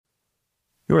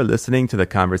You are listening to the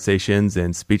Conversations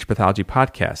in Speech Pathology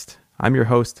podcast. I'm your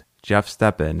host, Jeff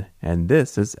Steppen, and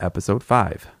this is episode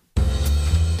 5.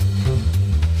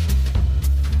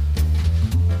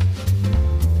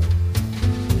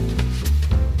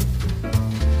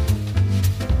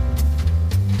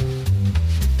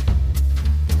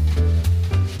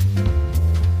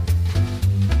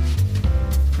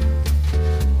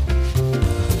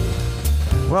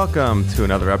 Welcome to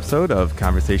another episode of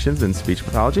Conversations in Speech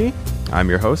Pathology. I'm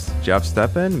your host, Jeff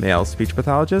Steppen, male speech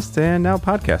pathologist and now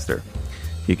podcaster.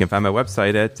 You can find my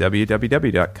website at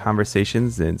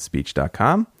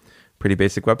www.conversationsinspeech.com. Pretty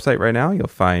basic website right now. You'll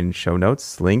find show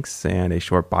notes, links, and a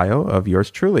short bio of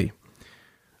yours truly.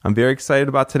 I'm very excited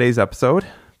about today's episode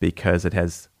because it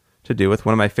has to do with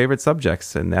one of my favorite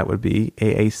subjects, and that would be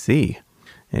AAC.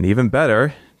 And even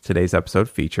better, today's episode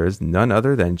features none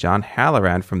other than John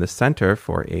Halloran from the Center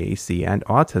for AAC and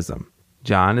Autism.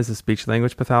 John is a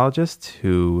speech-language pathologist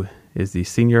who is the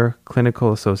Senior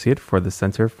Clinical Associate for the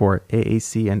Center for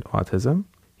AAC and Autism.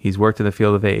 He's worked in the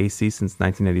field of AAC since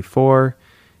 1994.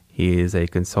 He is a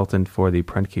consultant for the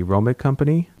Prentke Romich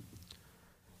Company.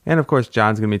 And of course,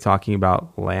 John's going to be talking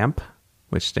about LAMP,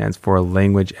 which stands for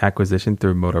Language Acquisition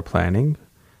Through Motor Planning.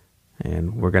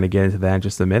 And we're going to get into that in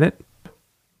just a minute.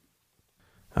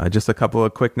 Just a couple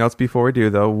of quick notes before we do,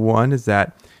 though. One is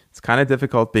that it's kind of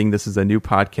difficult, being this is a new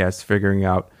podcast, figuring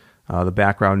out the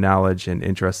background knowledge and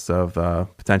interests of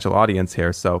potential audience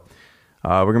here. So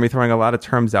we're going to be throwing a lot of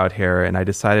terms out here, and I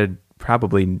decided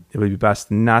probably it would be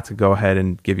best not to go ahead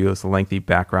and give you this lengthy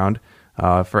background.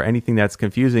 For anything that's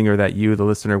confusing or that you, the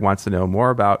listener, wants to know more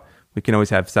about, we can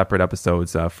always have separate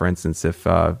episodes. For instance, if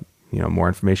more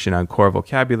information on core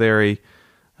vocabulary,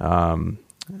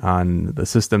 on the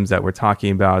systems that we're talking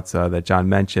about that John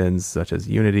mentions, such as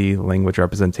Unity, language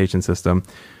representation system.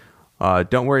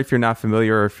 Don't worry if you're not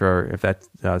familiar, or if that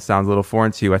sounds a little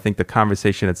foreign to you. I think the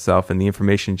conversation itself and the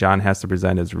information John has to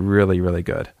present is really, really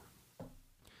good.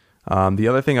 The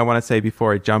other thing I want to say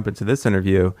before I jump into this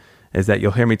interview is that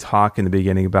you'll hear me talk in the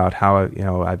beginning about how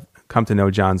I've come to know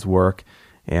John's work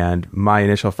and my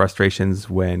initial frustrations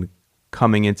when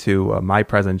coming into my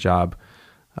present job.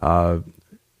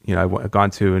 I've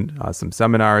gone to some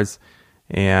seminars,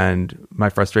 and my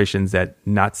frustrations at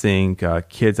not seeing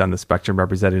kids on the spectrum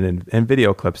represented in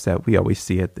video clips that we always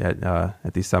see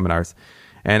at these seminars.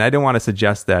 And I don't want to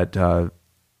suggest that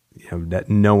that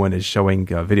no one is showing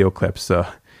video clips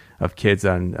of kids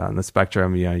on the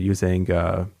spectrum using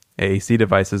AAC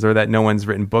devices, or that no one's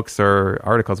written books or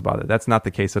articles about it. That's not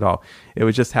the case at all.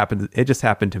 It just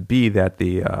happened to be that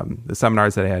the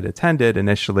seminars that I had attended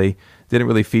initially didn't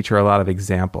really feature a lot of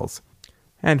examples.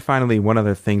 And finally, one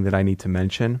other thing that I need to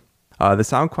mention, the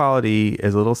sound quality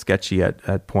is a little sketchy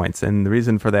at points. And the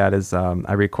reason for that is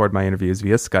I record my interviews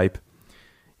via Skype,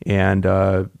 and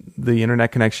the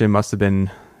internet connection must have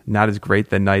been not as great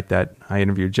the night that I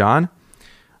interviewed John.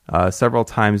 Several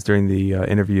times during the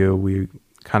interview, we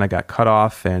kind of got cut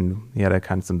off, and he had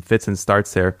kind of some fits and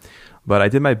starts there. But I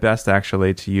did my best,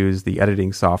 actually, to use the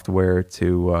editing software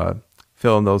to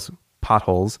fill in those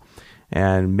potholes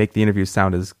and make the interview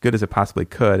sound as good as it possibly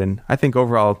could. And I think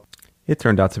overall, it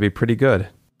turned out to be pretty good.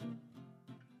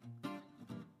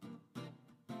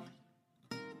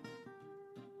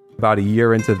 About a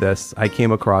year into this, I came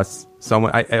across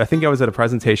someone, I think I was at a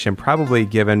presentation probably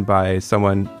given by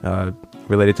someone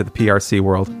related to the PRC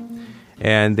world.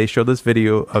 And they showed this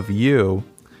video of you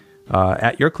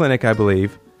at your clinic, I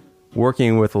believe,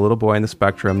 working with a little boy on the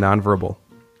spectrum, nonverbal.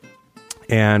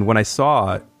 And when I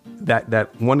saw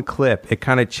that one clip, it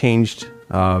kind of changed.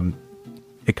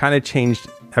 It kind of changed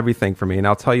everything for me. And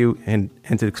I'll tell you, and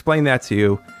to explain that to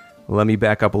you, let me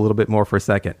back up a little bit more for a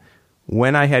second.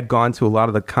 When I had gone to a lot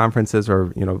of the conferences,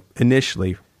 or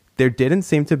initially, there didn't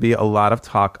seem to be a lot of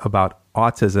talk about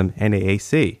autism and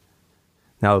AAC.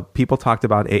 Now, people talked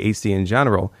about AAC in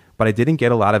general, but I didn't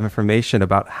get a lot of information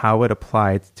about how it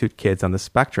applied to kids on the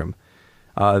spectrum.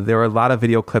 There were a lot of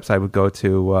video clips I would go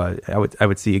to. I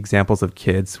would see examples of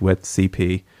kids with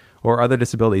CP or other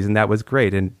disabilities, and that was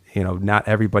great. And not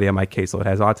everybody on my caseload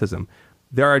has autism.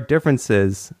 There are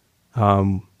differences.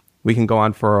 We can go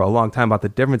on for a long time about the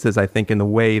differences, I think, in the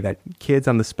way that kids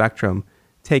on the spectrum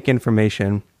take in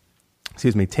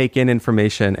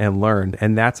information and learn.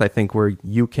 And that's, I think, where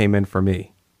you came in for me.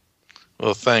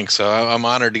 Well, thanks. I'm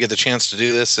honored to get the chance to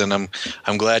do this, and I'm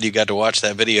glad you got to watch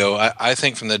that video. I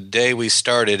think from the day we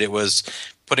started, it was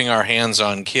putting our hands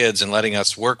on kids and letting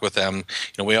us work with them.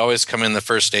 We always come in the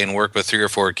first day and work with 3 or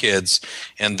 4 kids,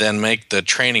 and then make the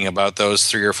training about those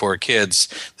 3 or 4 kids.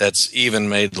 That's even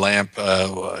made LAMP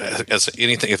as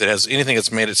anything. If it has anything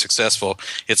that's made it successful,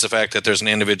 it's the fact that there's an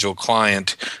individual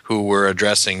client who we're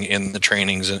addressing in the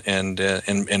trainings and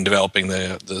developing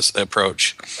this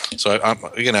approach. So I'm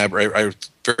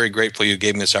very grateful you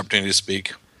gave me this opportunity to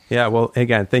speak. Yeah, well,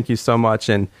 again, thank you so much.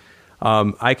 And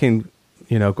I can,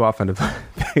 go off on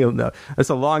it's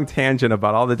a long tangent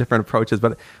about all the different approaches.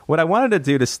 But what I wanted to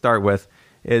do to start with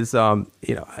is,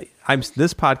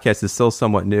 this podcast is still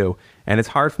somewhat new, and it's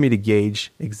hard for me to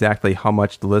gauge exactly how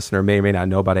much the listener may or may not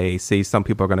know about AAC. Some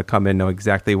people are going to come in and know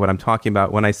exactly what I'm talking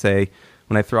about when I throw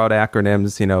out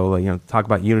acronyms, talk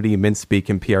about Unity, MinSpeak,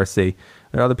 and PRC.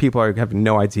 There are other people who have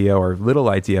no idea or little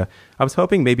idea. I was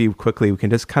hoping maybe quickly we can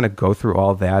just kind of go through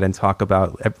all that and talk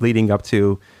about leading up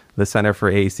to the Center for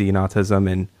AAC and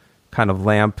Autism and kind of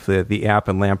LAMP, the app,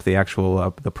 and LAMP, the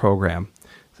actual the program.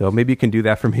 So maybe you can do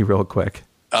that for me real quick.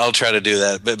 I'll try to do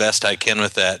that the best I can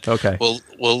with that. Okay. Well,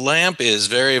 LAMP is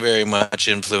very, very much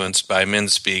influenced by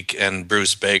MinSpeak and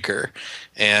Bruce Baker.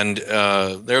 And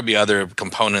there will be other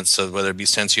components of whether it be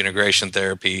sense integration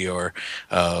therapy or,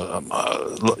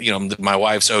 my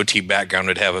wife's OT background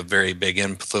would have a very big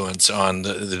influence on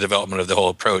the development of the whole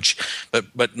approach.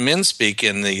 But MinSpeak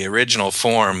in the original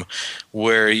form,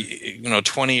 where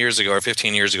 20 years ago or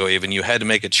 15 years ago even, you had to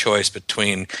make a choice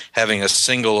between having a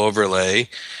single overlay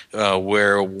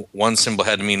where one symbol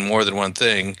had to mean more than one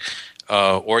thing,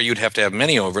 or you'd have to have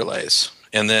many overlays.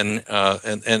 And then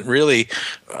and really.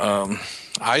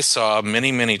 I saw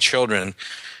many, many children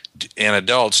and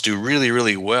adults do really,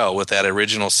 really well with that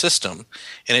original system.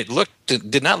 And it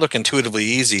did not look intuitively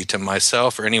easy to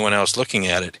myself or anyone else looking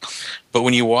at it. But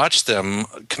when you watch them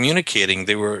communicating,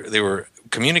 they were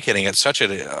communicating at such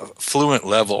a fluent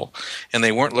level, and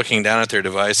they weren't looking down at their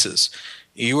devices.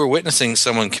 You were witnessing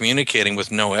someone communicating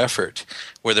with no effort,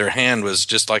 where their hand was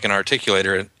just like an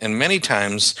articulator. And many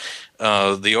times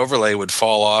the overlay would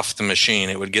fall off the machine.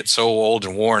 It would get so old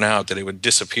and worn out that it would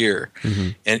disappear. Mm-hmm.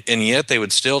 And yet they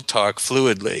would still talk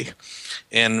fluidly.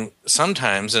 And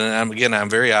sometimes, and I'm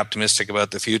very optimistic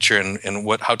about the future and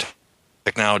how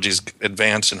technologies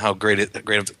advance and how great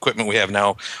equipment we have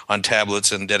now on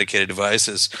tablets and dedicated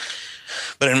devices.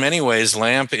 But in many ways,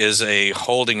 LAMP is a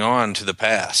holding on to the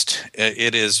past.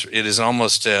 It is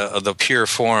almost the pure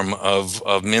form of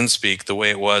MinSpeak the way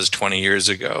it was 20 years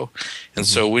ago. And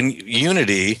so when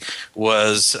Unity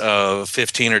was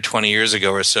 15 or 20 years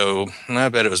ago or so, I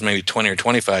bet it was maybe 20 or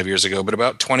 25 years ago, but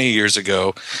about 20 years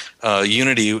ago,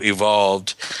 Unity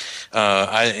evolved.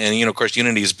 Of course,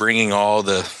 Unity is bringing all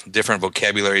the different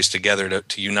vocabularies together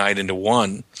to unite into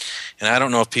one. And I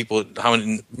don't know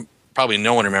if probably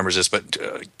no one remembers this, but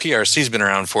PRC's been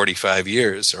around 45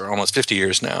 years or almost 50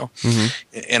 years now.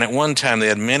 Mm-hmm. And at one time, they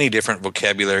had many different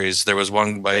vocabularies. There was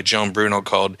one by Joan Bruno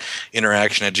called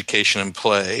Interaction, Education, and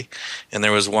Play. And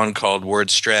there was one called Word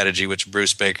Strategy, which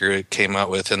Bruce Baker came out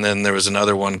with. And then there was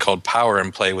another one called Power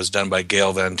and Play, was done by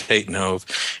Gail Van Tatenhove.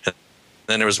 And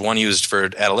then there was one used for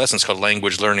adolescents called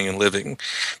Language, Learning, and Living.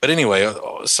 But anyway,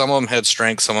 some of them had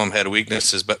strengths, some of them had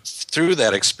weaknesses. But through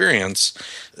that experience,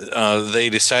 they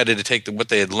decided to take what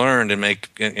they had learned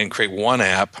and create one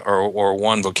app or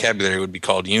one vocabulary would be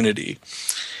called Unity.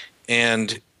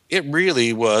 And it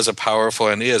really was a powerful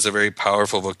and is a very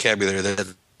powerful vocabulary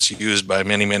that's used by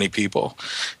many, many people.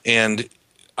 And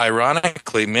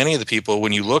ironically, many of the people,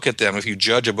 when you look at them, if you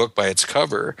judge a book by its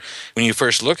cover, when you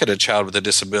first look at a child with a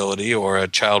disability or a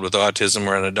child with autism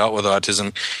or an adult with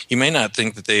autism, you may not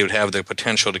think that they would have the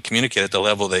potential to communicate at the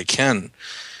level they can.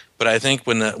 But I think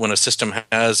when a system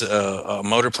has a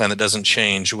motor plan that doesn't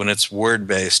change, when it's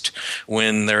word-based,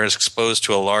 when they're exposed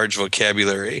to a large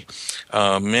vocabulary,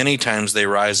 many times they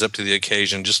rise up to the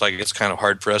occasion, just like it's kind of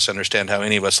hard for us to understand how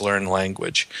any of us learn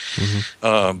language.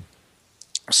 Mm-hmm.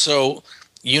 So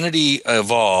Unity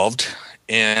evolved,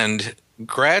 and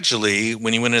gradually,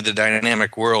 when you went into the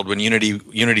dynamic world, when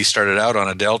Unity started out on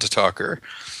a Delta Talker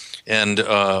and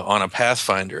on a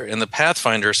Pathfinder, and the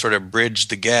Pathfinder sort of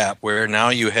bridged the gap where now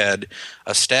you had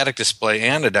a static display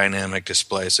and a dynamic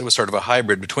display. So it was sort of a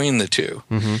hybrid between the two.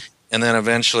 Mm-hmm. And then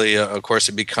eventually, of course,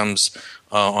 it becomes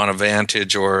on a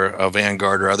Vantage or a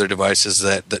Vanguard or other devices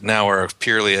that now are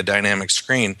purely a dynamic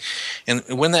screen. And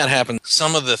when that happened,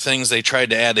 some of the things they tried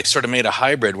to add, they sort of made a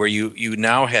hybrid where you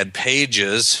now had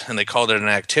pages, and they called it an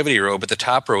activity row, but the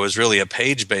top row was really a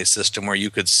page-based system where you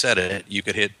could set it. You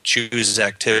could hit choose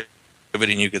activity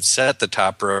and you could set the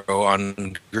top row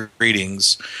on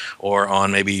greetings or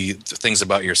on maybe things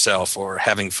about yourself or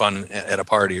having fun at a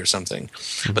party or something.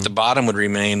 Mm-hmm. But the bottom would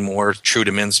remain more true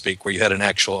to MinSpeak, where you had an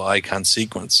actual icon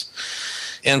sequence.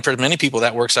 And for many people,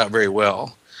 that works out very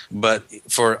well. But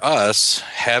for us,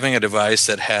 having a device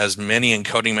that has many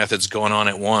encoding methods going on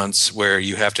at once, where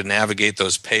you have to navigate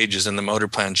those pages and the motor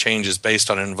plan changes based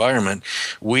on environment,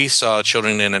 we saw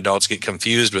children and adults get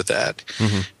confused with that.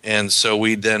 Mm-hmm. And so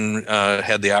we then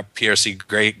had the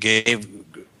PRC gave.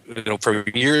 For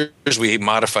years, we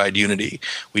modified Unity.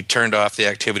 We turned off the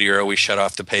activity arrow, we shut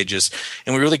off the pages,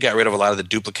 and we really got rid of a lot of the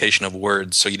duplication of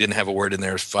words, so you didn't have a word in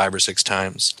there 5 or 6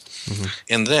 times. Mm-hmm.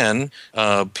 And then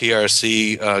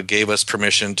PRC gave us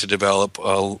permission to develop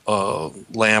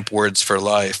LAMP Words for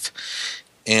Life.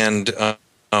 And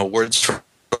Words for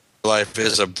Life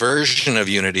is a version of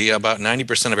Unity. About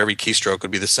 90% of every keystroke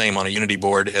would be the same on a Unity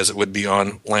board as it would be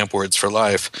on LAMP Words for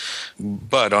Life.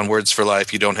 But on Words for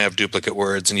Life, you don't have duplicate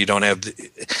words, and you don't have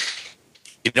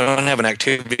an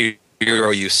activity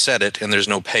arrow. You set it, and there's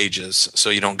no pages,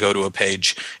 so you don't go to a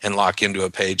page and lock into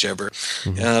a page ever.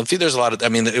 Mm-hmm. There's a lot of. I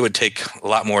mean, it would take a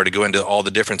lot more to go into all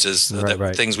the differences,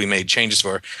 things we made changes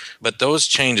for. But those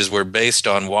changes were based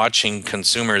on watching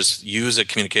consumers use a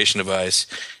communication device,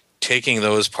 taking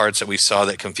those parts that we saw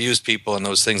that confused people and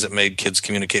those things that made kids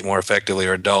communicate more effectively,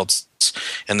 or adults,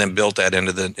 and then built that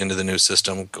into the new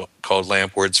system called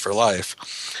LAMP Words for Life.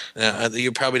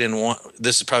 You probably didn't want.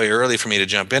 This is probably early for me to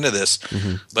jump into this,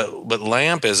 mm-hmm. but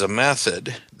LAMP is a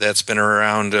method that's been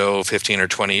around 15 or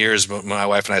 20 years. But my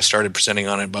wife and I started presenting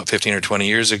on it about 15 or 20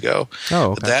 years ago.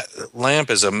 Oh, okay. That LAMP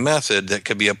is a method that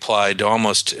could be applied to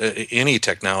almost any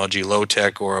technology, low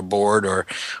tech or a board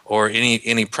or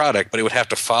any product, but it would have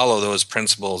to follow those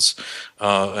principles.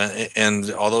 And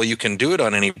although you can do it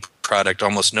on any product,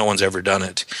 almost no one's ever done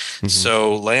it. Mm-hmm.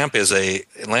 So LAMP is a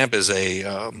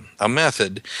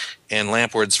method, and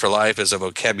LAMP Words for Life is a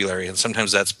vocabulary. And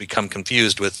sometimes that's become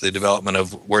confused with the development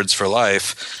of Words for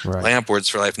Life. Right. LAMP Words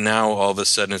for Life now, all of a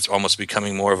sudden, it's almost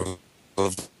becoming more of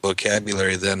a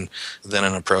vocabulary than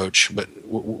an approach. But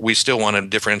we still want to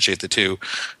differentiate the two.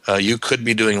 You could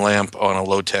be doing LAMP on a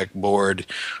low-tech board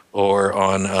or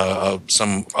on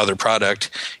some other product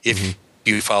if mm-hmm.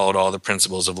 you followed all the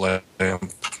principles of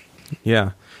LAMP.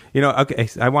 Yeah. Okay,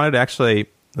 I wanted to actually,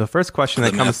 the first question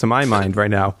that comes to my mind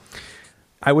right now,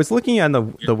 I was looking on the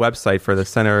website for the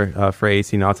Center for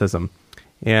AAC and Autism,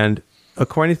 and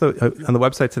according to on the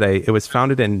website today, it was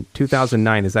founded in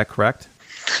 2009. Is that correct?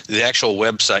 The actual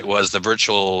website was the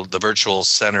virtual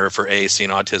Center for AAC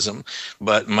and Autism,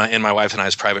 but my wife and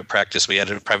I's private practice, we had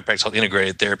a private practice called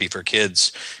Integrated Therapy for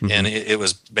Kids, mm-hmm. and it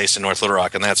was based in North Little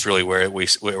Rock, and that's really where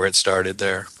it started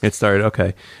there. It started,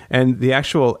 okay. And the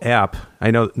actual app,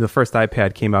 I know the first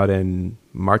iPad came out in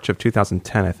March of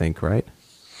 2010, I think, right?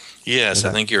 Yes,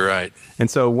 I think you're right.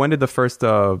 And so when did the first,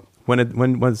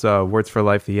 when was Words for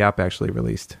Life, the app, actually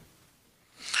released?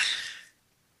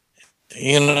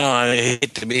 I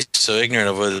hate to be so ignorant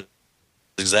of the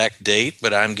exact date,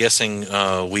 but I'm guessing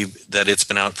that it's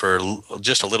been out for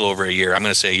just a little over a year. I'm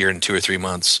going to say a year and 2 or 3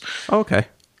 months. Oh, okay.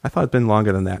 I thought it'd been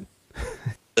longer than that.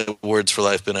 The Words for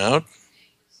Life been out?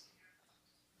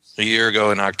 A year ago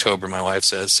in October, my wife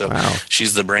says. So wow.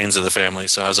 She's the brains of the family,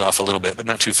 so I was off a little bit, but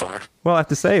not too far. Well, I have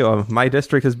to say, my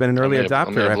district has been an early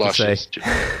adopter, I have to say.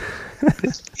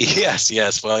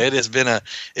 Yes. Well,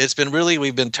 it's been really,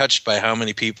 we've been touched by how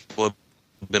many people have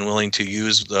been willing to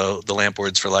use the LAMP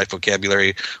Words for Life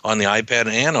vocabulary on the iPad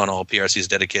and on all PRC's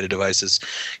dedicated devices.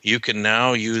 You can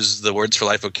now use the Words for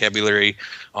Life vocabulary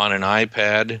on an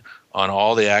iPad, on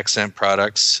all the Accent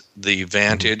products, the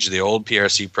Vantage, the old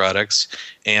PRC products,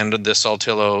 and the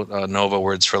Saltillo Nova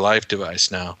Words for Life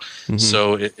device now. Mm-hmm.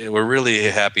 So we're really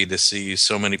happy to see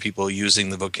so many people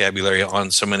using the vocabulary on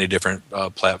so many different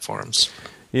platforms.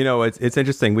 It's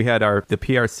interesting. We had the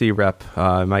PRC rep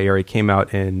in my area came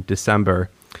out in December,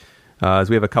 as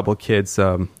we have a couple of kids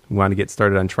who want to get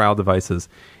started on trial devices,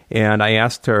 and I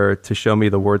asked her to show me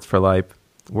the Words for Life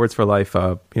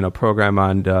program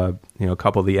on a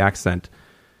couple of the Accent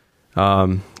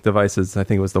devices. I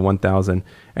think it was the 1000,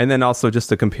 and then also just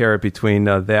to compare it between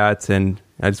that, and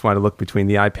I just wanted to look between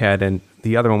the iPad and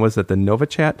the other one. Was it the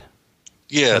NovaChat?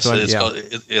 Yes,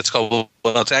 it's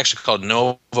actually called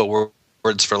Nova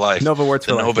Words for Life. Nova Words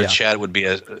for Life. Nova Chat would be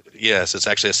it's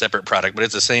actually a separate product, but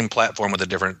it's the same platform with a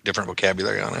different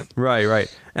vocabulary on it.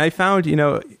 Right. And I found,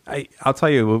 I'll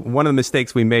tell you, one of the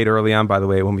mistakes we made early on, by the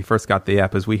way, when we first got the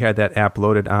app, is we had that app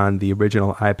loaded on the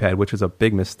original iPad, which was a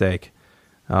big mistake,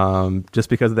 just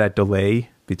because of that delay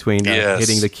between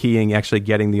hitting the key and actually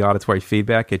getting the auditory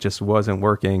feedback. It just wasn't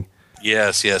working.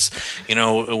 Yes.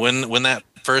 When that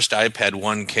first iPad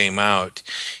 1 came out,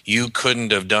 you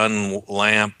couldn't have done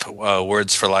LAMP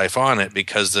Words for Life on it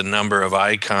because the number of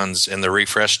icons and the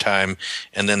refresh time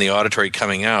and then the auditory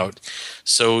coming out.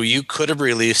 So you could have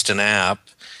released an app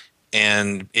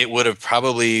and it would have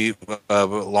probably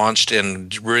launched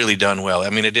and really done well. I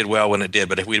mean, it did well when it did,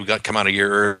 but if we'd come out a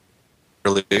year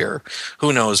earlier,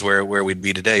 who knows where we'd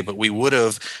be today. But we would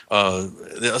have,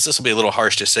 this will be a little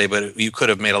harsh to say, but you could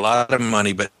have made a lot of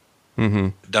money, but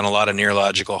done a lot of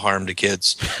neurological harm to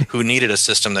kids who needed a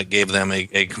system that gave them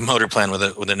a motor plan with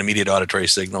an immediate auditory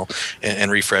signal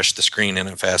and refreshed the screen in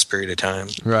a fast period of time.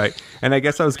 Right. And I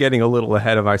guess I was getting a little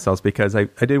ahead of ourselves because I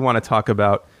did want to talk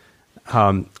about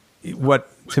what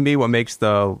makes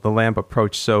the LAMP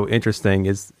approach so interesting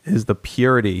is the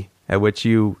purity at which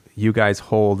you guys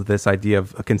hold this idea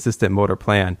of a consistent motor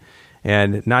plan.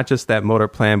 And not just that motor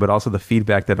plan, but also the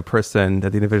feedback that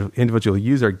the individual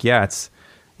user gets,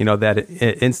 that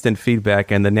instant feedback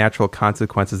and the natural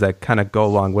consequences that kind of go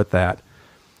along with that.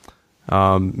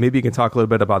 Maybe you can talk a little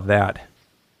bit about that.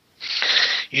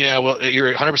 Yeah, well,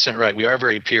 you're 100% right. We are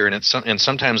very pure, and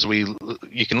sometimes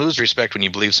you can lose respect when you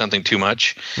believe something too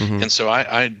much. And so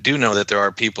I do know that there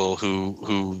are people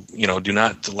who do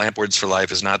not. The LAMP Words for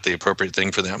Life is not the appropriate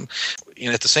thing for them.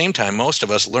 And at the same time, most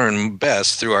of us learn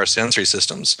best through our sensory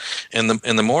systems, and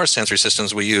the more sensory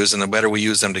systems we use, and the better we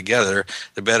use them together,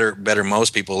 the better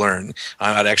most people learn.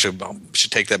 I'd actually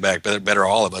should take that back. Better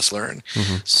all of us learn.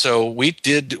 So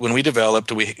when we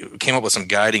developed, we came up with some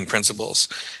guiding principles,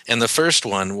 and the first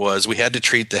one was we had to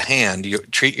treat the hand.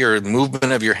 Treat your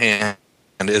movement of your hand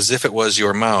as if it was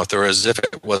your mouth or as if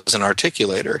it was an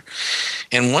articulator.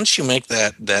 And once you make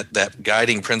that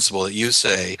guiding principle that you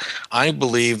say, I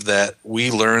believe that we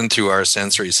learn through our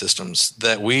sensory systems,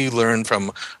 that we learn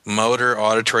from motor,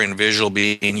 auditory, and visual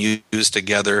being used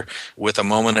together with a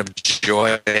moment of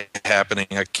joy happening,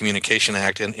 a communication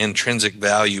act, and intrinsic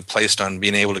value placed on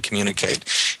being able to communicate.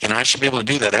 And I should be able to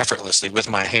do that effortlessly with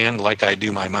my hand like I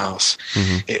do my mouth.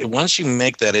 Once you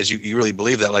make that as you really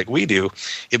believe that like we do,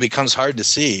 it becomes hard to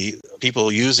see people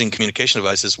using communication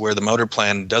devices where the motor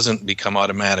plan doesn't become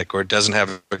automatic or doesn't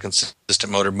have a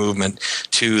consistent motor movement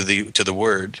to the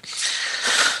word.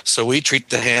 So we treat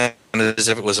the hand as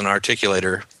if it was an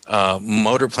articulator.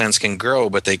 Motor plans can grow,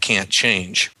 but they can't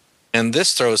change. And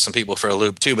this throws some people for a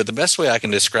loop too, but the best way I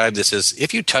can describe this is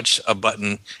if you touch a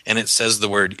button and it says the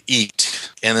word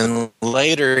eat, and then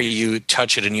later you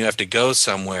touch it and you have to go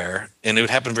somewhere, and it would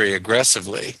happen very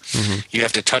aggressively. You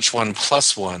have to touch 1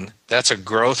 + 1. That's a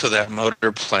growth of that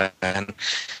motor plan.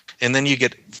 And then you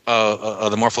get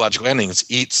the morphological endings,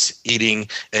 eats, eating,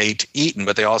 ate, eaten,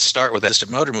 but they all start with that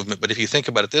distant motor movement. But if you think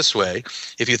about it this way,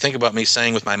 if you think about me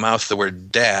saying with my mouth the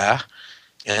word da,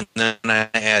 and then I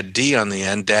add D on the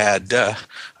end, dad,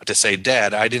 to say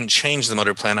dad, I didn't change the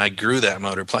motor plan, I grew that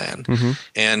motor plan.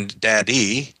 And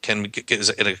daddy is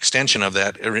an extension of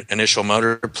that initial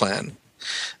motor plan.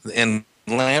 And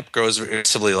LAMP grows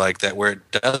aggressively like that, where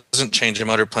it doesn't change the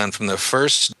motor plan from the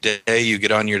first day you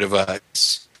get on your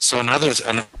device. So another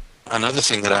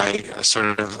thing that I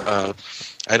sort of,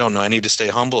 I don't know, I need to stay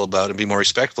humble about and be more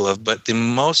respectful of, but the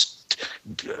most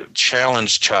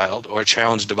challenged child or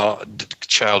challenged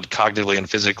child cognitively and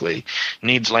physically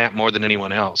needs LAMP more than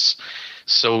anyone else.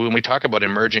 So when we talk about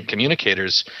emergent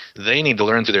communicators, they need to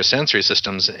learn through their sensory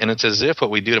systems, and it's as if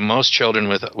what we do to most children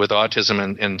with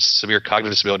autism and severe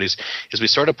cognitive disabilities is we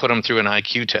sort of put them through an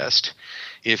IQ test.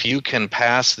 If you can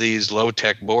pass these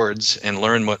low-tech boards and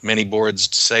learn what many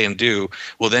boards say and do,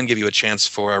 we'll then give you a chance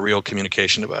for a real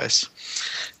communication device.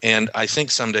 And I think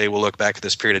someday we'll look back at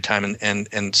this period of time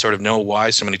and sort of know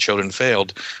why so many children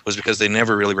failed was because they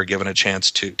never really were given a chance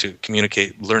to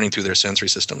communicate learning through their sensory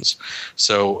systems.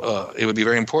 So it would be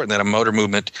very important that a motor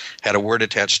movement had a word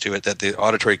attached to it, that the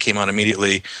auditory came on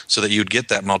immediately so that you'd get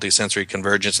that multisensory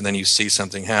convergence and then you see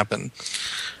something happen.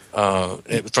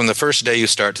 From the first day you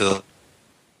start to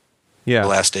the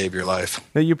last day of your life.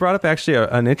 Now, you brought up actually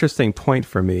an interesting point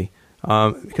for me.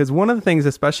 Because one of the things,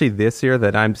 especially this year,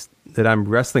 that I'm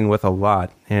wrestling with a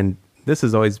lot, and this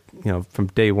is always, from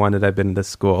day one that I've been in this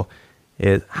school,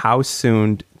 is how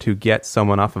soon to get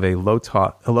someone off of a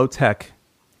low-tech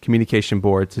communication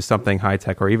board to something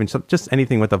high-tech, or even just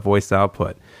anything with a voice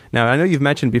output. Now, I know you've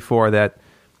mentioned before that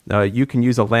you can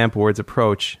use a LAMP Words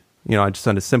approach, just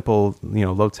on a simple,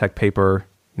 low-tech paper,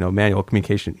 manual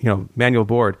communication, manual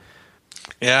board.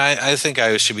 Yeah, I think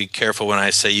I should be careful when I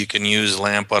say you can use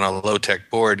LAMP on a low-tech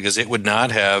board, because it would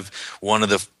not have one of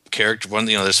the character.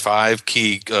 There's 5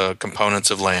 key components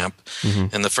of LAMP,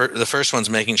 and the first one's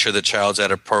making sure the child's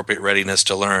at appropriate readiness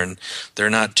to learn. They're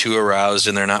not too aroused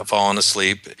and they're not falling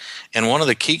asleep. And one of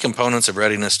the key components of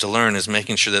readiness to learn is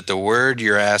making sure that the word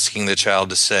you're asking the child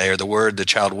to say, or the word the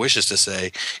child wishes to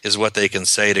say, is what they can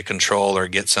say to control or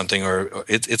get something, or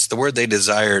it's the word they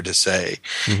desire to say.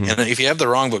 And if you have the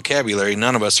wrong vocabulary,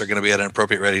 none of us are going to be at an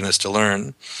appropriate readiness to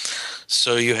learn.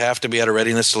 So you have to be at a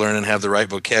readiness to learn and have the right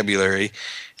vocabulary.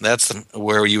 That's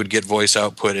where you would get voice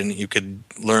output, and you could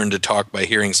learn to talk by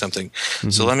hearing something.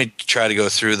 So let me try to go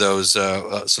through those.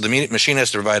 So the machine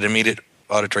has to provide an immediate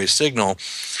auditory signal,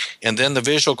 and then the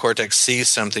visual cortex sees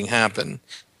something happen.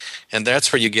 And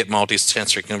that's where you get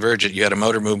multisensory convergent. You had a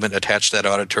motor movement attached to that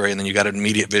auditory, and then you got an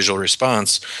immediate visual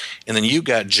response. And then you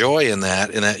got joy in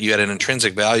that you had an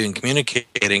intrinsic value in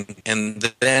communicating, and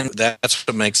then that's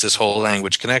what makes this whole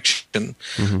language connection.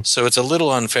 So it's a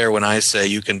little unfair when I say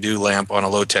you can do LAMP on a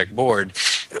low-tech board,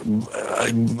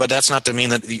 but that's not to mean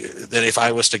that if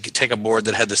I was to take a board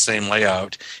that had the same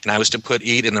layout, and I was to put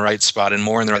EAT in the right spot and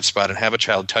more in the right spot and have a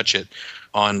child touch it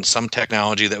on some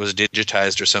technology that was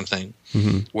digitized or something,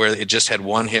 where it just had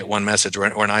one hit, one message, or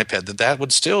an iPad, that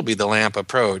would still be the LAMP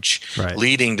approach,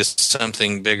 leading to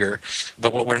something bigger.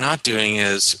 But what we're not doing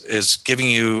is giving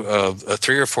you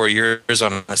 3 or 4 years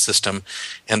on a system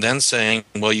and then saying,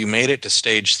 well, you made it to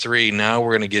stage 3, now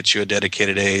we're going to get you a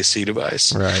dedicated AAC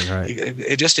device. Right.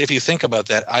 It just, if you think about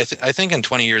that, I think in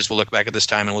 20 years we'll look back at this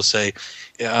time and we'll say,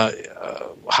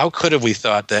 how could have we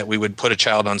thought that we would put a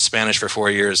child on Spanish for 4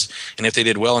 years, and if they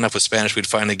did well enough with Spanish, we'd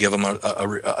finally give them an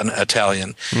Italian.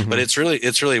 But it's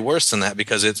really worse than that,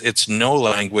 because it's no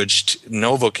language,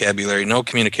 no vocabulary, no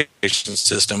communication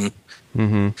system,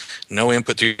 no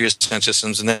input through your sense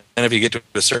systems, and then if you get to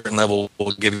a certain level,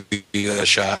 we'll give you a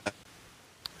shot.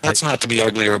 That's not to be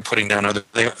ugly or putting down other.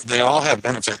 They all have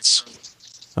benefits.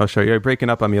 Oh, sure. You're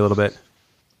breaking up on me a little bit.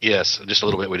 Yes, just a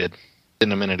little bit. We did. A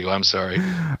minute ago. I'm sorry.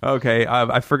 Okay.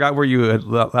 I forgot where you had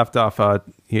left off.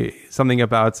 Something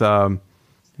about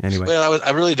anyway. Well,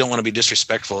 I really don't want to be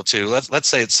disrespectful to. Let's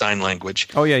say it's sign language.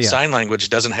 Oh yeah. Sign language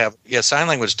does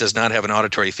not have an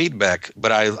auditory feedback,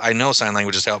 but I know sign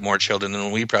language has helped more children than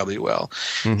we probably will.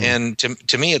 And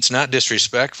to me, it's not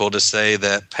disrespectful to say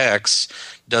that PECS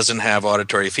doesn't have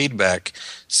auditory feedback.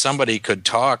 Somebody could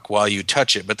talk while you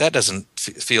touch it, but that doesn't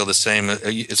feel the same.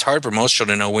 It's hard for most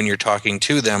children to know when you're talking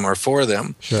to them or for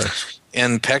them. Sure.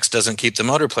 And PECS doesn't keep the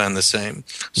motor plan the same.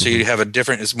 So you have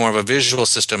it's more of a visual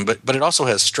system, but it also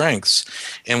has strengths.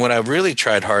 And what I've really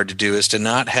tried hard to do is to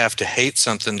not have to hate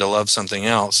something to love something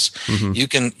else. You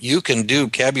can do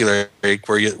vocabulary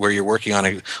where you're working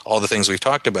on all the things we've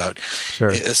talked about.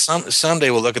 Sure. Someday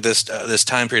we'll look at this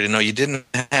time period and know you didn't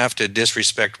have to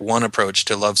disrespect one approach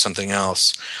to love something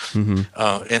else.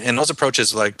 And those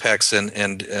approaches like PECS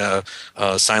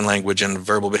and sign language and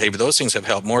verbal behavior, those things have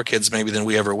helped more kids maybe than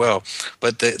we ever will.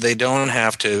 But they don't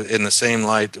have to, in the same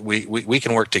light, we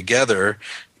can work together,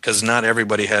 because not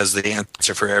everybody has the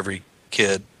answer for every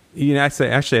kid.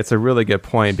 Actually, it's a really good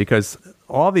point, because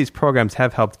all these programs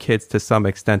have helped kids to some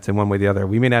extent in one way or the other.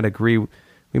 We may not agree.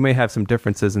 We may have some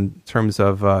differences in terms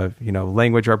of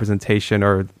language representation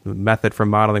or method for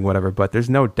modeling, whatever, but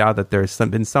there's no doubt that there's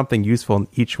been something useful in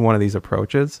each one of these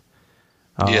approaches.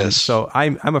 Yes. So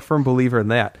I'm a firm believer in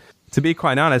that. To be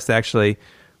quite honest, actually,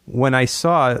 when I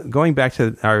saw, going back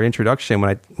to our introduction,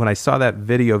 when I saw that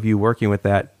video of you working with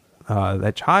that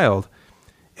child,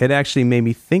 it actually made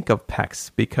me think of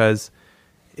PECS, because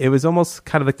it was almost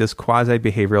kind of like this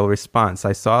quasi-behavioral response.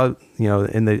 I saw,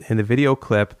 in the video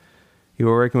clip, you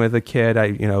were working with a kid, I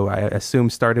assume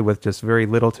started with just very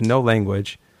little to no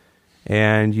language,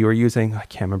 and you were using, I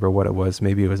can't remember what it was,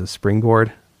 maybe it was a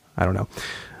springboard, I don't know,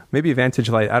 maybe Vantage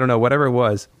Light, I don't know, whatever it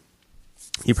was.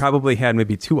 You probably had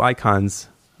maybe 2 icons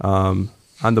on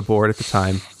the board at the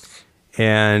time,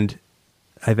 and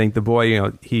I think the boy,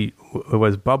 it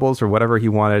was bubbles or whatever he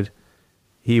wanted.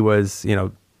 He was,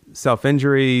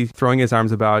 self-injury, throwing his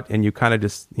arms about, and you kind of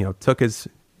just, took his,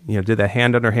 did that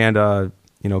hand under hand,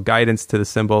 guidance to the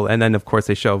symbol, and then of course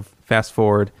they show fast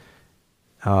forward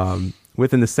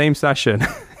within the same session,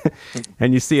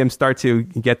 and you see him start to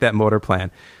get that motor plan.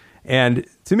 And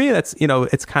to me, that's,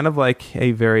 it's kind of like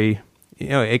a very,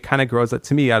 it kind of grows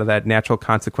to me out of that natural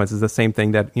consequences. The same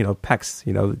thing that,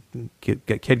 PECS,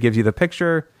 kid gives you the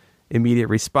picture, immediate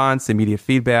response, immediate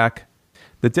feedback.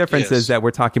 The difference is that we're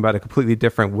talking about a completely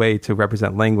different way to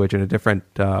represent language and a different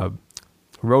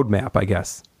roadmap, I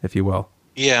guess, if you will.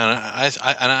 Yeah,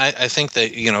 and I think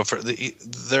that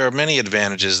there are many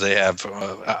advantages they have.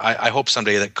 I hope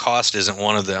someday that cost isn't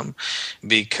one of them,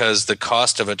 because the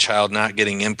cost of a child not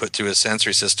getting input through his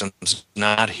sensory systems,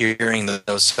 not hearing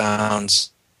those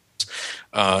sounds,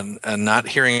 and not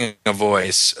hearing a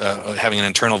voice, having an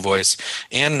internal voice,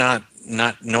 and not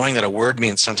knowing that a word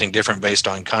means something different based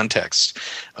on context.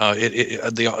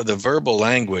 The verbal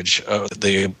language,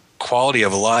 the quality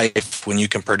of life when you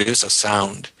can produce a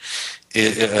sound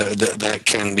that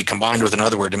can be combined with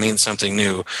another word to mean something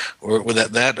new, or with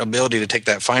that ability to take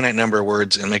that finite number of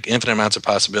words and make infinite amounts of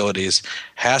possibilities,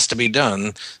 has to be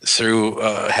done through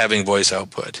having voice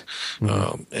output.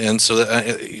 And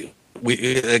so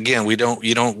we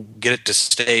don't get it to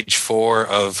stage 4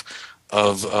 of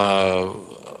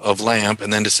LAMP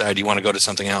and then decide you want to go to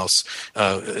something else.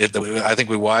 I think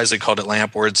we wisely called it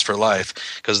LAMP Words for Life,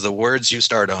 because the words you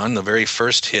start on, the very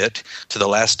first hit to the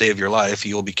last day of your life,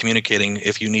 you will be communicating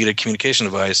if you need a communication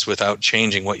device without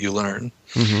changing what you learn.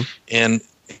 And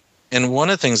one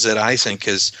of the things that I think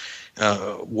is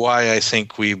why I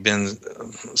think we've been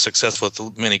successful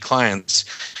with many clients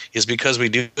is because we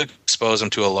do expose them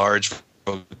to a large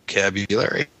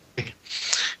vocabulary.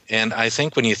 And I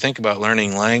think when you think about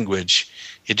learning language,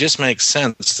 it just makes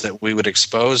sense that we would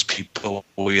expose people,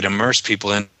 we would immerse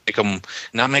people in,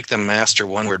 not make them master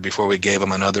one word before we gave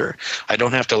them another. I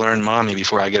don't have to learn mommy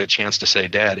before I get a chance to say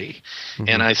daddy.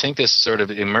 And I think this sort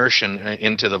of immersion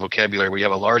into the vocabulary, where you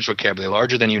have a large vocabulary,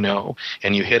 larger than you know,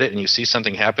 and you hit it and you see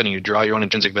something happen and you draw your own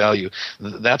intrinsic value,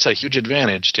 that's a huge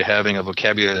advantage to having a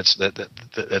vocabulary that's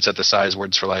at the size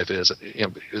Words for Life is,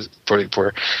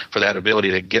 for that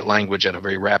ability to get language at a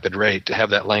very rapid rate, to have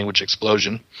that language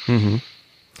explosion.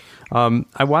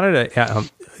 I wanted to.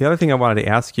 The other thing I wanted to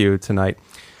ask you tonight,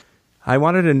 I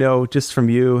wanted to know just from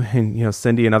you and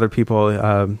Cindy and other people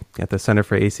at the Center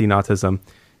for AC and Autism,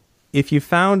 if you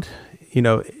found,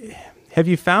 have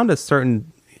you found a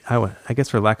certain, I guess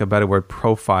for lack of a better word,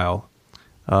 profile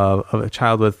of a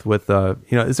child with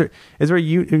is there a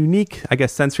unique, I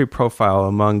guess, sensory profile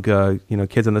among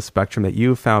kids on the spectrum that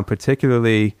you found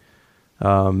particularly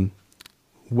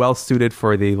well suited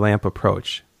for the LAMP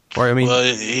approach? Well,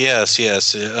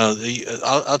 yes.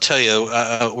 I'll tell you,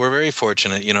 we're very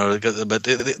fortunate, but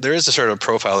there is a sort of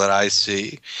profile that I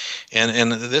see.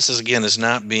 And this is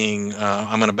not being,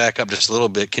 I'm going to back up just a little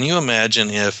bit. Can you imagine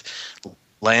if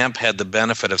LAMP had the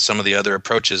benefit of some of the other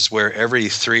approaches, where every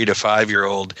 3 to 5 year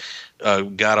old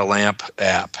got a LAMP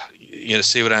app?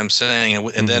 See what I'm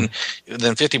saying? And then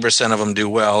 50% of them do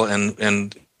well, and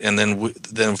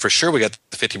then for sure we got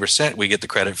the 50% we get the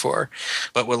credit for.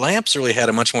 But with LAMP's really had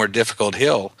a much more difficult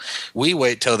hill. We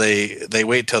wait till they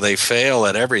fail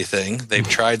at everything. They've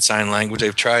tried sign language.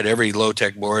 They've tried every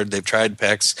low-tech board. They've tried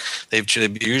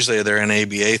PECs. Usually they're in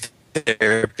ABA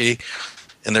therapy.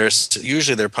 And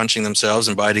they're punching themselves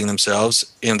and biting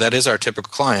themselves, and that is our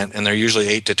typical client. And they're usually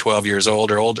 8 to 12 years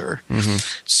old or older.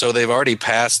 So they've already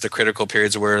passed the critical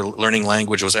periods where learning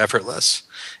language was effortless,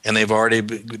 and they've already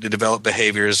developed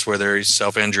behaviors where they're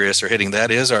self-injurious or hitting. That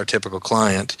is our typical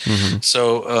client.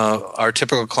 So our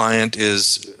typical client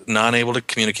is not able to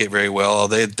communicate very well.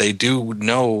 They do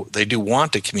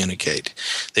want to communicate.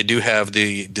 They do have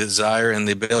the desire and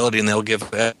the ability, and they'll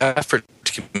give effort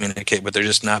to communicate, but they're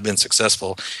just not been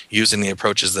successful using the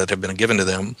approaches that have been given to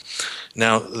them.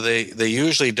 Now, they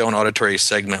usually don't auditory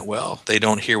segment well. They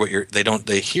don't hear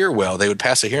they hear well. They would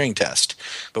pass a hearing test,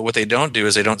 but what they don't do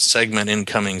is they don't segment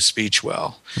incoming speech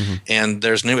well. And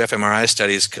there's new fMRI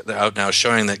studies out now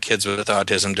showing that kids with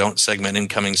autism don't segment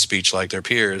incoming speech like their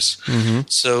peers.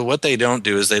 So what they don't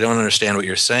do is they don't understand what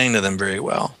you're saying to them very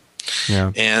well.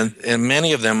 Yeah. And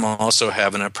many of them also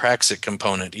have an apraxic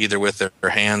component, either with their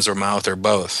hands or mouth or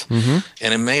both.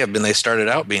 And it may have been they started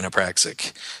out being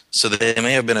apraxic. So they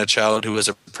may have been a child who was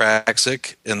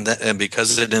apraxic, and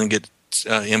because they didn't get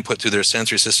input through their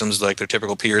sensory systems like their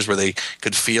typical peers, where they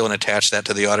could feel and attach that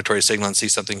to the auditory signal and see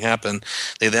something happen,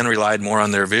 they then relied more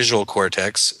on their visual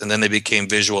cortex, and then they became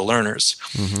visual learners.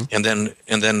 And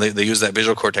then they use that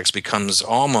visual cortex becomes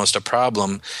almost a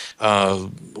problem,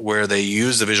 where they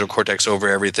use the visual cortex over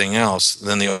everything else.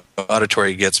 Then the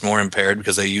auditory gets more impaired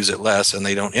because they use it less and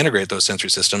they don't integrate those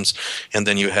sensory systems, and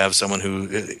then you have someone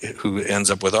who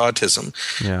ends up with autism.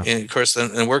 And of course,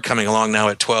 and we're coming along now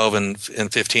at 12 and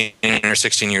 15 or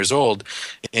 16 years old,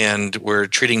 and we're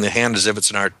treating the hand as if it's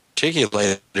an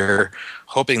articulator,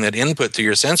 hoping that input through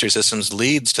your sensory systems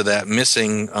leads to that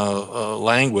missing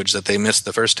language that they missed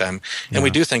the first time. And we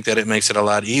do think that it makes it a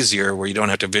lot easier, where you don't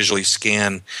have to visually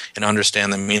scan and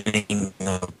understand the meaning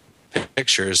of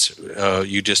pictures.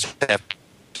 You just have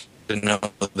to know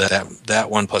that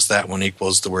 1 plus that 1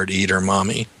 equals the word eat or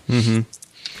mommy.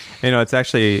 It's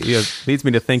actually leads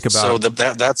me to think about. So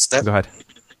that's that. Go ahead.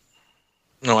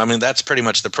 No, I mean that's pretty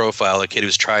much the profile. A kid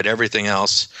who's tried everything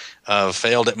else,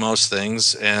 failed at most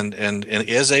things, and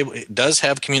does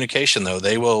have communication though.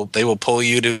 They will pull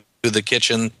you to the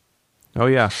kitchen. Oh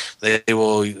yeah. They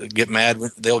will get mad.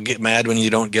 They'll get mad when you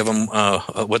don't give them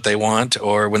what they want,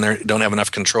 or when they don't have enough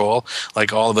control.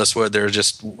 Like all of us would. They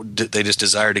just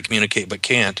desire to communicate but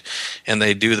can't, and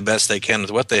they do the best they can with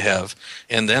what they have.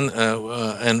 And then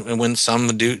and when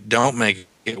some don't make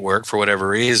it work for whatever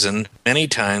reason, many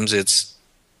times it's.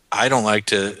 I don't like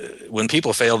to. When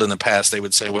people failed in the past, they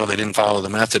would say, "Well, they didn't follow the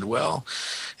method well."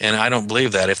 And I don't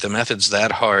believe that. If the method's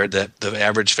that hard that the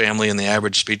average family and the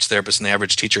average speech therapist and the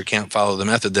average teacher can't follow the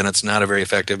method, then it's not a very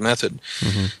effective method.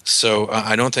 Mm-hmm. So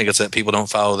I don't think it's that people don't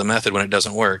follow the method when it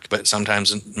doesn't work. But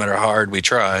sometimes, no matter how hard we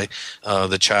try,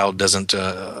 the child doesn't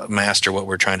master what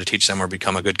we're trying to teach them or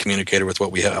become a good communicator with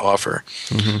what we offer.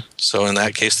 Mm-hmm. So in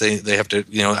that case, they have to,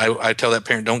 I tell that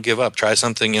parent, don't give up. Try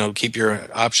something, keep your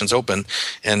options open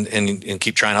and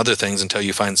keep trying other things until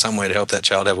you find some way to help that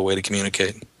child have a way to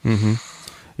communicate. Mm-hmm.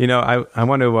 I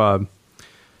want to,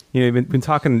 you've been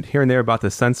talking here and there about the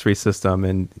sensory system,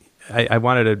 and I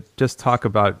wanted to just talk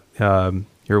about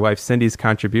your wife Cindy's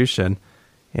contribution.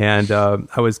 And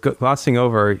I was glossing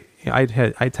over.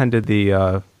 I attended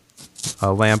the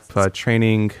LAMP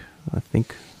training. I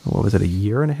think what was it, a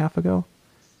year and a half ago,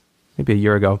 maybe a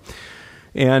year ago.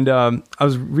 And I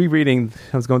was rereading.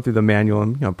 I was going through the manual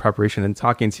and preparation and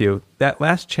talking to you. That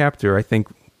last chapter, I think,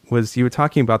 was you were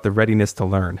talking about the readiness to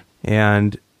learn.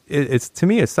 And it's to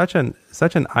me, it's such an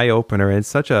eye opener. It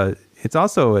tells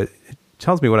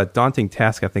me what a daunting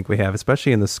task I think we have,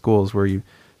 especially in the schools where you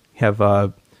have,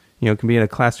 can be in a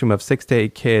classroom of 6 to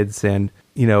 8 kids, and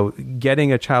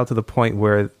getting a child to the point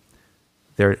where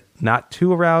they're not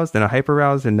too aroused and hyper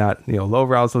aroused and not low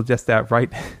arousal, just that right.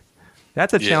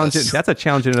 That's a challenge. Yes. That's a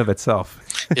challenge in and of itself.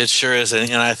 It sure is,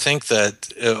 and I think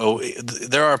that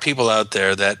there are people out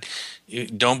there that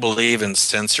don't believe in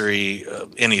sensory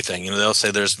anything. They'll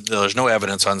say there's no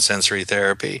evidence on sensory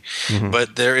therapy, mm-hmm.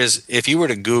 but there is. If you were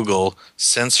to Google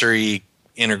sensory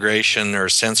integration or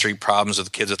sensory problems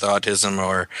with kids with autism,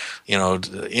 or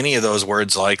any of those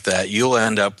words like that, you'll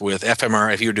end up with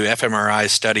fMRI. If you do fMRI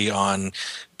study on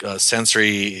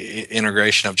sensory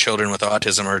integration of children with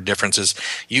autism or differences,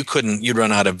 you'd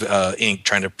run out of ink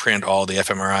trying to print all the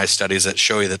fMRI studies that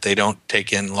show you that they don't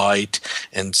take in light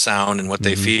and sound and what mm-hmm.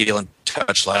 they feel and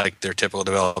touch like their typical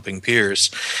developing peers.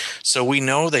 So we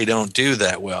know they don't do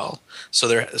that well. So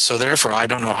therefore, I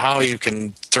don't know how you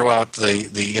can throw out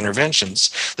the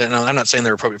interventions. Now, I'm not saying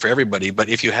they're appropriate for everybody, but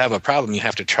if you have a problem, you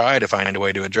have to try to find a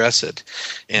way to address it.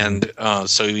 And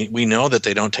so we know that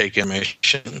they don't take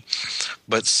information.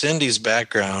 But Cindy's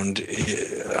background,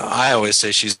 I always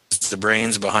say she's the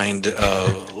brains behind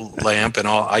LAMP, and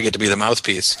all. I get to be the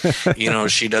mouthpiece.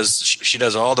 She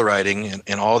does all the writing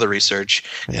and all the research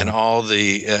and all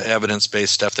the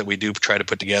evidence-based stuff that we do try to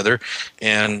put together,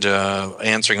 and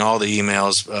answering all the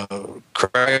emails,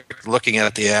 correct, looking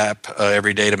at the app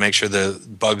every day to make sure the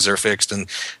bugs are fixed and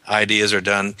ideas are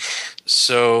done.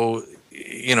 So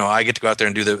I get to go out there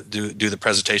and do the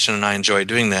presentation, and I enjoy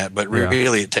doing that. But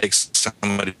really, it takes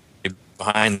somebody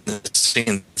behind the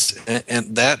scenes,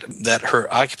 and that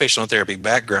her occupational therapy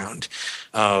background,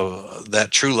 that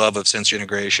true love of sensory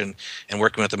integration and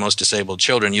working with the most disabled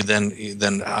children.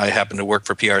 Then I happened to work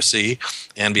for PRC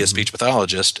and be a speech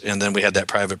pathologist, and then we had that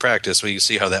private practice. Well, you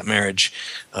see how that marriage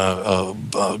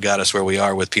got us where we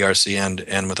are with PRC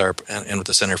and with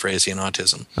the Center for AC and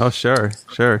Autism. Oh, sure.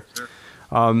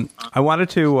 I wanted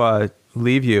to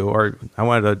leave you, or I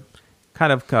wanted to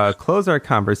kind of close our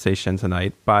conversation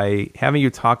tonight by having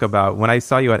you talk about, when I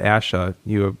saw you at ASHA,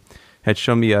 you had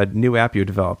shown me a new app you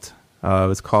developed. It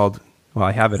was called,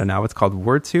 I have it now. It's called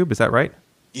WordTube. Is that right?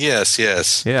 Yes.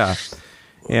 Yeah.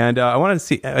 And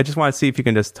I just want to see if you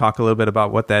can just talk a little bit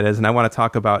about what that is. And I want to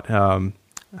talk about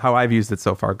how I've used it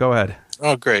so far. Go ahead.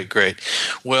 Oh, great.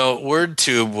 Well,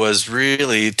 WordTube was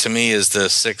really, to me, it's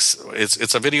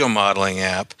a video modeling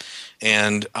app.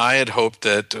 And I had hoped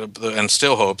that, and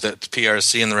still hope that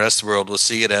PRC and the rest of the world will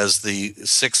see it as the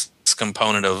sixth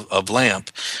component of LAMP.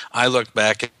 I looked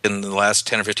back in the last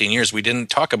 10 or 15 years, we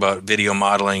didn't talk about video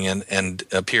modeling and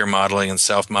peer modeling and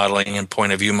self-modeling and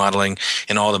point of view modeling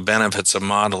and all the benefits of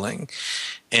modeling.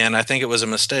 And I think it was a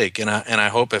mistake. And I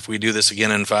hope if we do this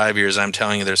again in 5 years, I'm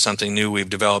telling you there's something new we've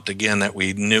developed again that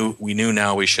we knew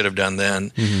now we should have done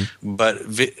then. Mm-hmm.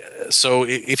 But so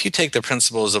if you take the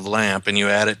principles of LAMP and you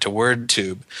add it to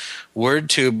WordTube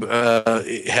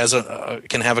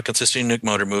can have a consistent unique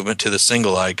motor movement to the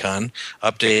single icon,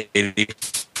 up to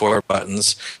 84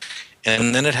 buttons.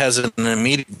 and then it has an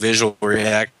immediate visual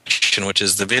reaction, which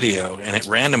is the video, and it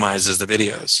randomizes the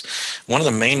videos. One of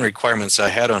the main requirements I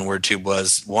had on WordTube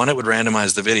was, one, it would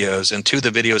randomize the videos, and two, the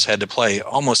videos had to play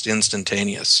almost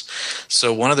instantaneous.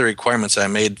 So one of the requirements I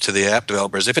made to the app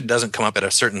developers, if it doesn't come up at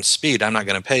a certain speed, I'm not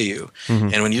going to pay you.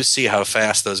 And when you see how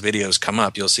fast those videos come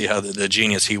up, you'll see how the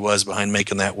genius he was behind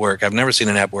making that work. I've never seen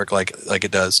an app work like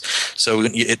it does. So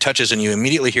it touches and you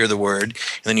immediately hear the word,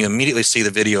 and then you immediately see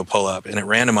the video pull up, and it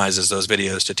randomizes those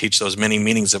videos to teach those many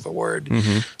meanings of a word.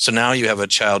 So now you have a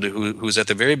child who's at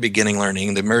the very beginning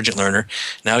learning, the emergent learner.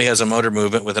 Now he has a motor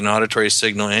movement with an auditory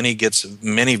signal, and he gets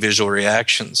many visual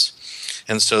reactions.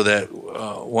 And so that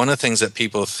one of the things that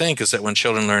people think is that when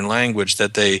children learn language,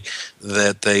 that they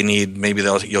need, maybe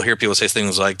you'll hear people say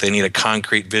things like they need a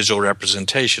concrete visual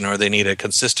representation, or they need a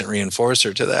consistent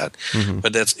reinforcer to that.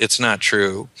 But it's not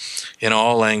true. In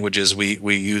all languages,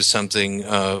 we use something.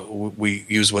 We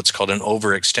use what's called an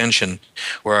overextension,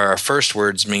 where our first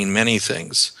words mean many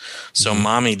things. So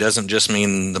mommy doesn't just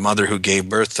mean the mother who gave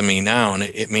birth to me noun.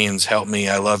 It means help me,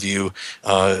 I love you,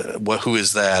 who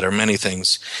is that, or many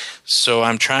things. So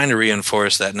I'm trying to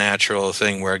reinforce that natural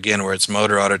thing where it's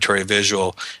motor, auditory,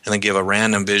 visual, and then give a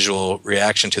random visual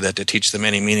reaction to that to teach the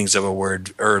many meanings of a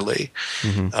word early.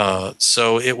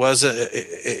 So it was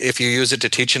if you use it to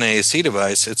teach an AAC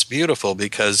device, it's beautiful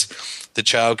because the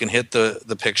child can hit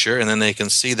the picture, and then they can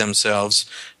see themselves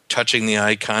touching the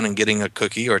icon and getting a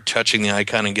cookie, or touching the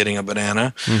icon and getting a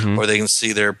banana, or they can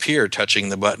see their peer touching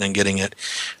the button and getting it.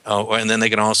 And then they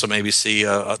can also maybe see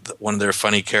one of their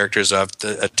funny characters of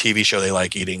a TV show they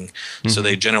like eating. So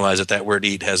they generalize that word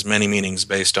eat has many meanings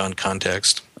based on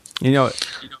context. You know,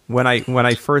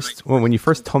 when you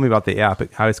first told me about the app,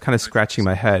 I was kind of scratching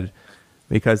my head,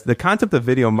 because the concept of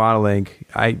video modeling,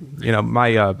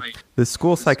 the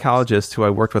school psychologist who I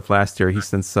worked with last year,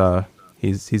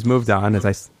 He's moved on, as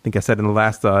I think I said in the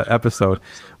last episode.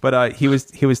 But he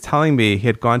was telling me he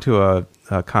had gone to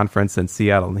a conference in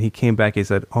Seattle, and he came back. He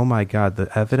said, "Oh my God,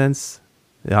 the evidence!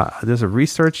 There's a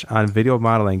research on video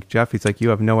modeling." Jeff, he's like, "You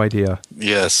have no idea."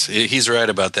 Yes, he's right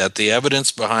about that. The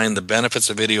evidence behind the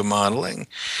benefits of video modeling.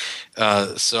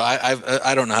 So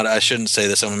I don't know how to. I shouldn't say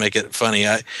this. I'm going to make it funny.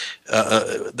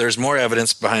 There's more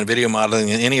evidence behind video modeling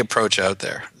than any approach out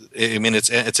there. I mean,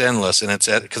 it's endless, and it's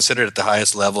considered at the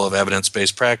highest level of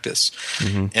evidence-based practice.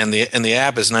 And the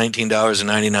app is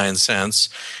 $19.99,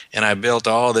 and I built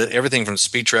everything from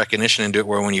speech recognition into it,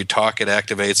 where when you talk, it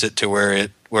activates it to where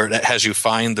it has you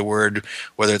find the word,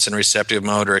 whether it's in receptive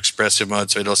mode or expressive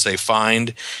mode. So it'll say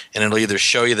find, and it'll either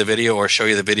show you the video, or show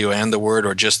you the video and the word,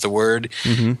 or just the word.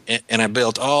 And I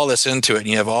built all this into it, and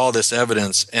you have all this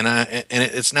evidence. And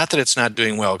it's not that it's not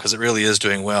doing well, because it really is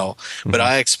doing well, but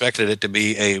I expected it to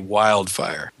be a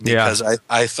wildfire, because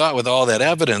I thought with all that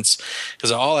evidence,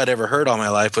 because all I'd ever heard all my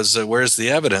life was where's the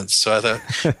evidence. So I thought,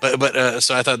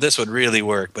 so I thought this would really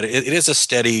work. But it is a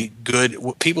steady, good.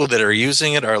 People that are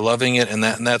using it are loving it, and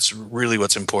that's really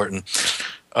what's important.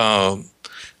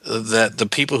 That the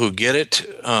people who get it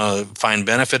find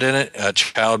benefit in it. A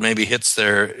child maybe hits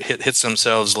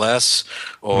themselves less,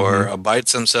 or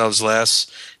bites themselves less,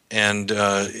 and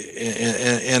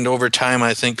over time,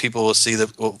 I think people will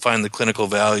find the clinical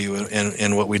value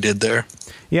in what we did there.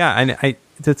 Yeah, and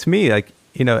to me,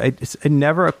 it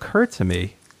never occurred to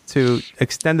me to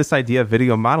extend this idea of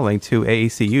video modeling to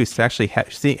AAC use, to actually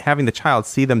having the child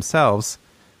see themselves,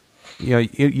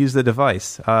 use the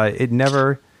device. It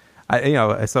never,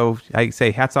 so I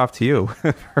say hats off to you.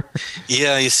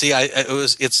 Yeah, you see, I'm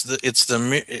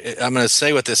going to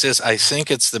say what this is. I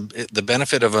think it's the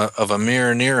benefit of a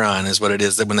mirror neuron is what it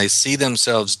is. That when they see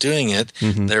themselves doing it,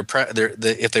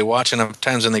 if they watch enough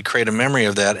times, and they create a memory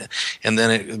of that, and then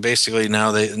it basically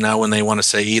now when they want to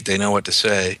say eat, they know what to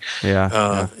say.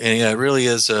 And it really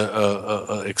is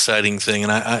a exciting thing,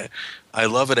 and I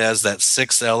love it as that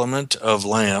sixth element of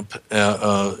LAMP.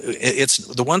 It's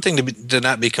the one thing to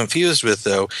not be confused with,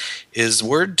 though, is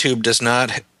WordTube does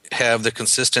not have the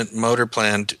consistent motor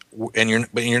plan,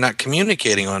 but you're not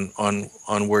communicating on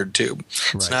WordTube.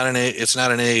 Right. It's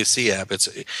not an AAC app.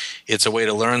 It's a way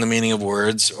to learn the meaning of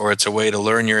words, or it's a way to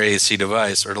learn your AAC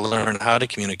device, or to learn how to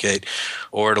communicate,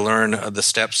 or to learn the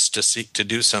steps to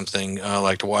do something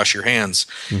like to wash your hands.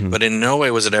 But in no way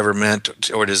was it ever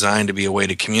meant or designed to be a way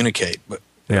to communicate. But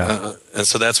and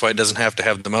so that's why it doesn't have to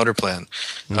have the motor plan,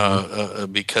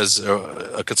 because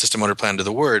a consistent motor plan to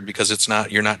the word, because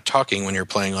you're not talking when you're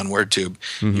playing on WordTube.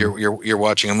 You're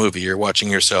watching a movie. You're watching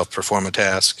yourself perform a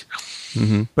task.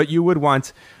 But you would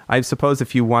want, I suppose,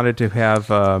 if you wanted to have,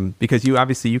 because you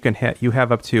obviously you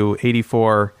have up to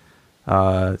 84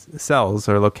 cells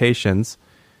or locations.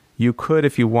 you could,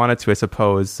 if you wanted to, I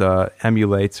suppose,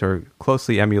 emulate or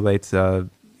closely emulate,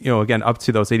 again, up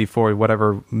to those 84,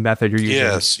 whatever method you're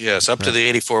using. Yes, up to the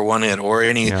 84 one hit, or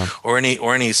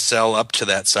any cell up to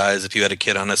that size. If you had a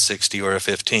kid on a 60 or a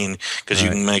 15, because you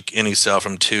can make any cell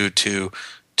from 2 to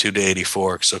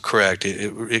 84. So correct,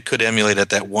 it could emulate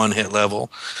at that one hit level,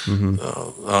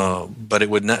 but it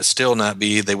would not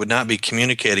be. They would not be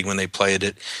communicating when they played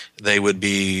it. They would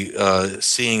be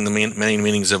seeing the many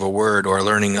meanings of a word, or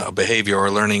learning a behavior, or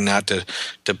learning not to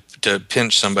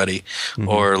pinch somebody,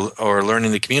 or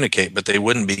learning to communicate. But they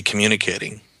wouldn't be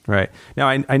communicating. Right. Now,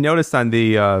 I noticed on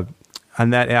the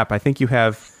on that app, I think you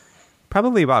have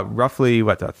probably about roughly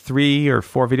 3 or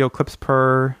 4 video clips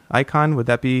per icon. Would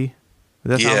that be?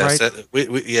 Does that sound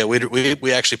right?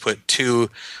 We actually put 2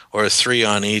 or 3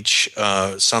 on each.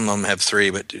 Some of them have 3,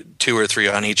 but 2 or 3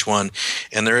 on each one,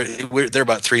 and they're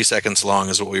about 3 seconds long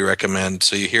is what we recommend.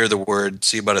 So you hear the word,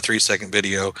 see about a 3-second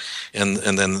video, and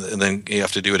then you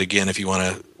have to do it again if you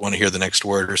want to hear the next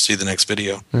word or see the next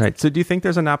video. All right. So do you think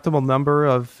there's an optimal number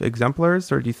of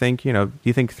exemplars, or do you think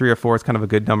 3 or 4 is kind of a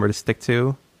good number to stick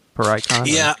to per icon?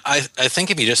 Yeah, I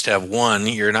think if you just have one,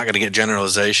 you're not going to get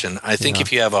generalization. I think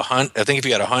if you have I think if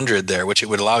you had 100 there, which it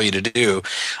would allow you to do,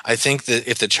 I think that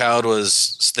if the child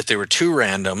that they were too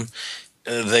random,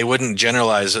 they wouldn't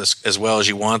generalize as well as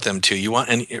you want them to.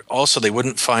 And also they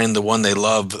wouldn't find the one they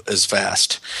love as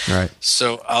fast. Right.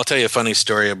 So I'll tell you a funny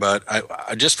story about.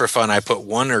 Just for fun, I put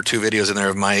 1 or 2 videos in there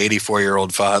of my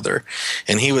 84-year-old father,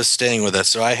 and he was staying with us.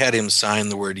 So I had him sign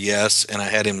the word yes, and I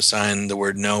had him sign the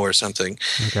word no or something.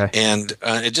 Okay. And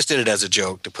it just did it as a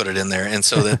joke to put it in there. And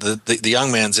so the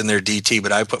young man's in there DT,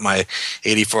 but I put my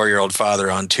 84-year-old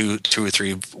father on 2 or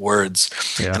 3 words.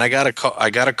 Yeah. And I got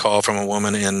a call from a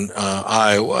woman in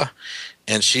Iowa,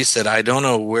 and she said, I don't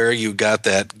know where you got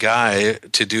that guy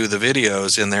to do the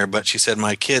videos in there, but she said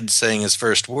my kid saying his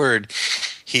first word,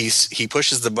 he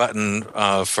pushes the button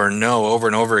for no over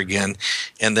and over again,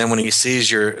 and then when he sees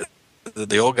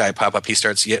the old guy pop up, he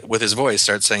starts with his voice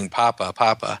starts saying Papa,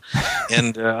 Papa,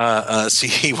 and see,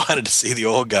 he wanted to see the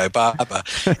old guy Papa,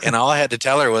 and all I had to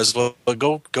tell her was, well,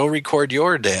 go record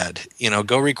your dad,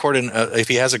 go record if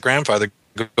he has a grandfather,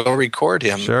 go record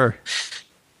him. Sure.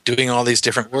 Doing all these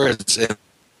different words, and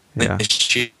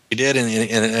she did,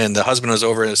 and the husband was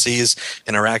overseas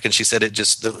in Iraq, and she said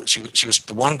she was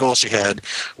the one goal she had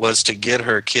was to get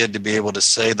her kid to be able to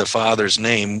say the father's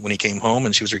name when he came home,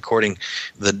 and she was recording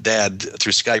the dad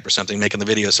through Skype or something, making the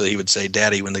video so he would say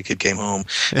 "Daddy" when the kid came home.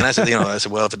 And I said,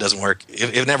 well, if it doesn't work,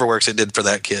 if it never works, it did for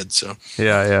that kid. So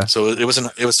yeah. So it was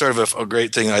sort of a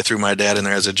great thing. I threw my dad in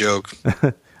there as a joke.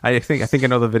 I think I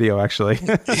know the video actually.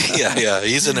 yeah,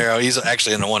 he's in there. He's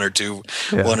actually in one or two.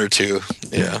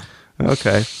 Yeah.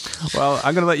 Okay. Well,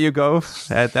 I'm going to let you go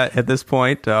at this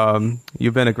point.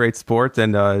 You've been a great sport,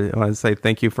 and I want to say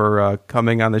thank you for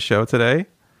coming on the show today.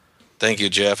 Thank you,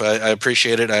 Jeff. I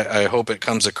appreciate it. I hope it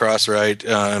comes across right,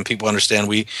 and people understand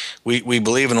we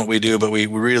believe in what we do, but we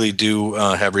really do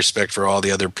have respect for all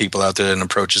the other people out there and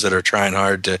approaches that are trying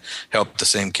hard to help the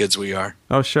same kids we are.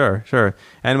 Oh, sure.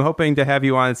 And I'm hoping to have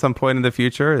you on at some point in the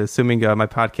future, assuming my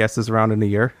podcast is around in a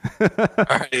year. All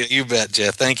right, you bet,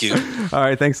 Jeff. Thank you. All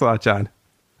right, thanks a lot, John.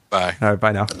 Bye. All right,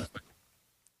 bye now.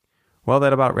 Well,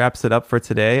 that about wraps it up for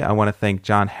today. I want to thank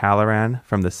John Halloran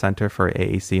from the Center for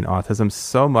AAC and Autism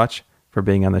so much for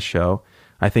being on the show.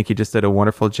 I think he just did a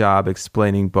wonderful job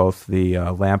explaining both the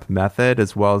LAMP method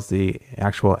as well as the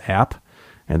actual app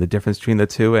and the difference between the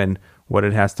two and what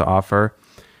it has to offer.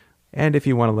 And if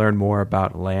you want to learn more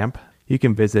about LAMP, you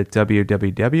can visit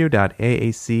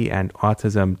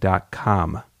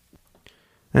www.aacandautism.com.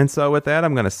 And so with that,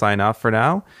 I'm going to sign off for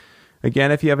now.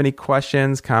 Again, if you have any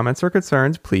questions, comments, or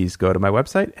concerns, please go to my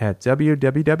website at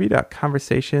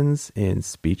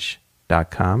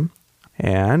www.conversationsinspeech.com.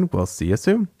 And we'll see you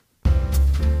soon.